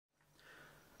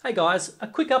Hey guys, a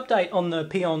quick update on the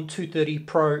Peon230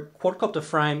 Pro quadcopter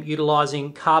frame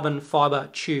utilising carbon fibre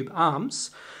tube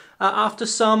arms. After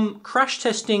some crash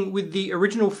testing with the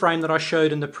original frame that I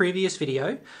showed in the previous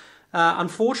video,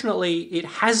 unfortunately it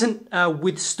hasn't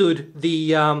withstood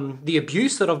the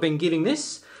abuse that I've been giving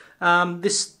this.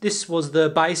 This was the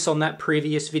base on that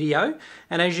previous video,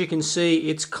 and as you can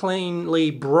see it's cleanly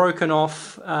broken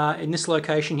off in this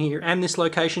location here and this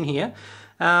location here.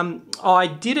 I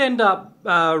did end up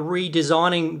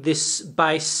redesigning this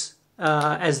base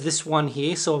as this one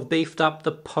here, so I've beefed up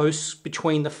the posts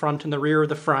between the front and the rear of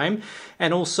the frame,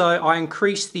 and also I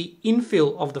increased the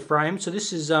infill of the frame. So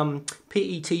this is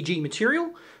PETG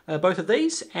material, both of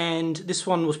these, and this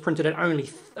one was printed at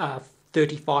only 35%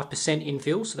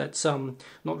 infill, so that's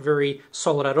not very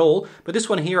solid at all. But this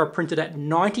one here I printed at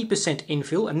 90%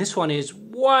 infill, and this one is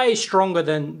way stronger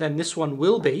than this one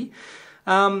will be.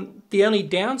 The only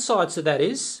downsides to that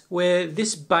is where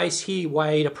this base here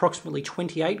weighed approximately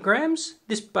 28 grams,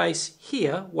 this base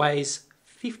here weighs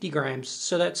 50 grams.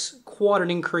 So that's quite an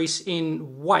increase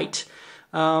in weight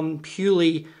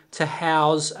purely to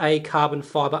house a carbon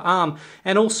fibre arm.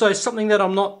 And also something that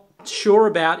I'm not sure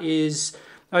about is,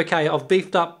 okay, I've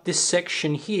beefed up this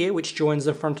section here which joins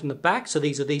the front and the back. So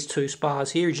these are these two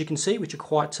spars here, as you can see, which are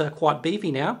quite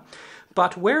beefy now.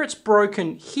 But where it's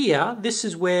broken here, this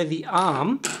is where the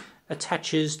arm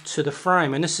attaches to the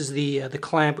frame, and this is the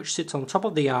clamp which sits on top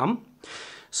of the arm.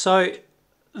 So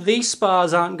these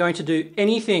spars aren't going to do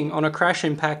anything on a crash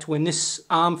impact when this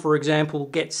arm, for example,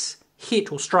 gets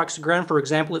hit or strikes the ground. For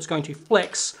example, it's going to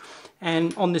flex,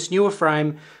 and on this newer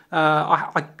frame,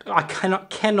 I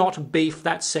cannot beef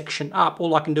that section up.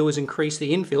 All I can do is increase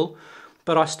the infill.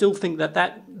 But I still think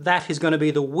that is going to be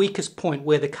the weakest point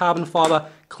where the carbon fibre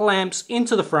clamps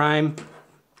into the frame.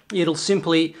 It'll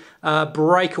simply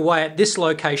break away at this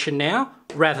location now,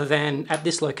 rather than at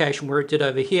this location where it did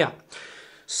over here.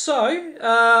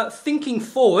 So, thinking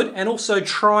forward and also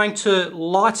trying to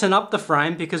lighten up the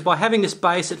frame, because by having this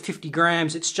base at 50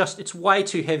 grams, it's way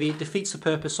too heavy. It defeats the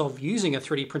purpose of using a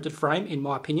 3D printed frame, in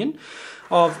my opinion.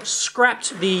 I've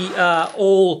scrapped the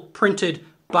all printed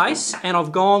base, and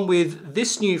I've gone with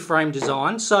this new frame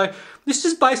design. So this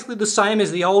is basically the same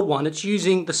as the old one. It's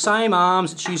using the same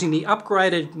arms, it's using the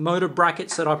upgraded motor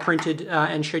brackets that I printed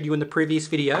and showed you in the previous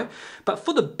video. But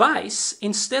for the base,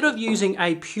 instead of using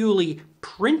a purely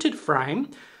printed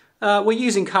frame, we're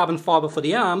using carbon fibre for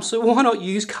the arms, so why not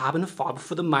use carbon fibre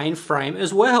for the main frame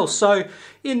as well? So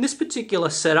in this particular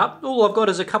setup, all I've got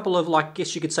is a couple of, like, I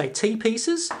guess you could say,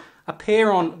 T-pieces, a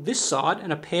pair on this side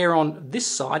and a pair on this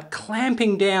side,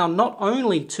 clamping down not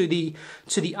only to the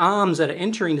arms that are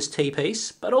entering this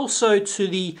T-piece, but also to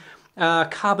the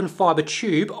carbon fibre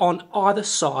tube on either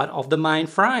side of the main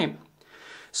frame.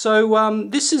 So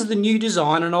this is the new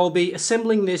design, and I'll be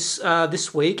assembling this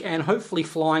this week and hopefully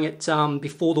flying it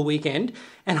before the weekend,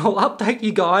 and I'll update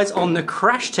you guys on the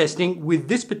crash testing with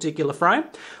this particular frame.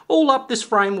 All up, this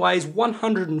frame weighs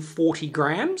 140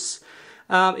 grams.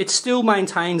 It still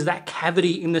maintains that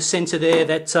cavity in the center there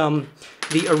that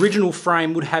the original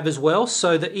frame would have as well,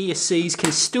 so the ESCs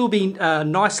can still be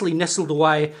nicely nestled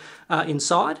away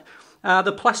inside.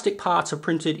 The plastic parts are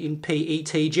printed in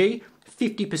PETG,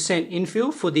 50%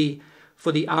 infill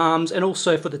for the arms and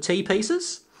also for the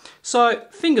T-pieces. So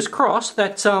fingers crossed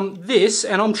that this,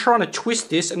 and I'm trying to twist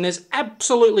this, and there's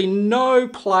absolutely no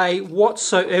play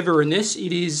whatsoever in this.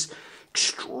 It is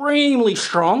extremely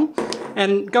strong.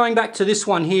 And going back to this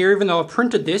one here, even though I've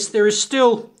printed this, there is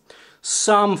still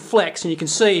some flex, and you can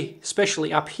see,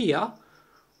 especially up here,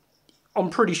 I'm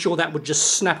pretty sure that would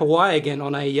just snap away again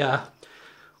on a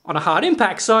hard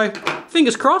impact. So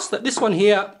fingers crossed that this one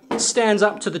here stands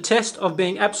up to the test of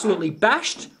being absolutely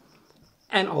bashed,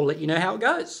 and I'll let you know how it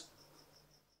goes.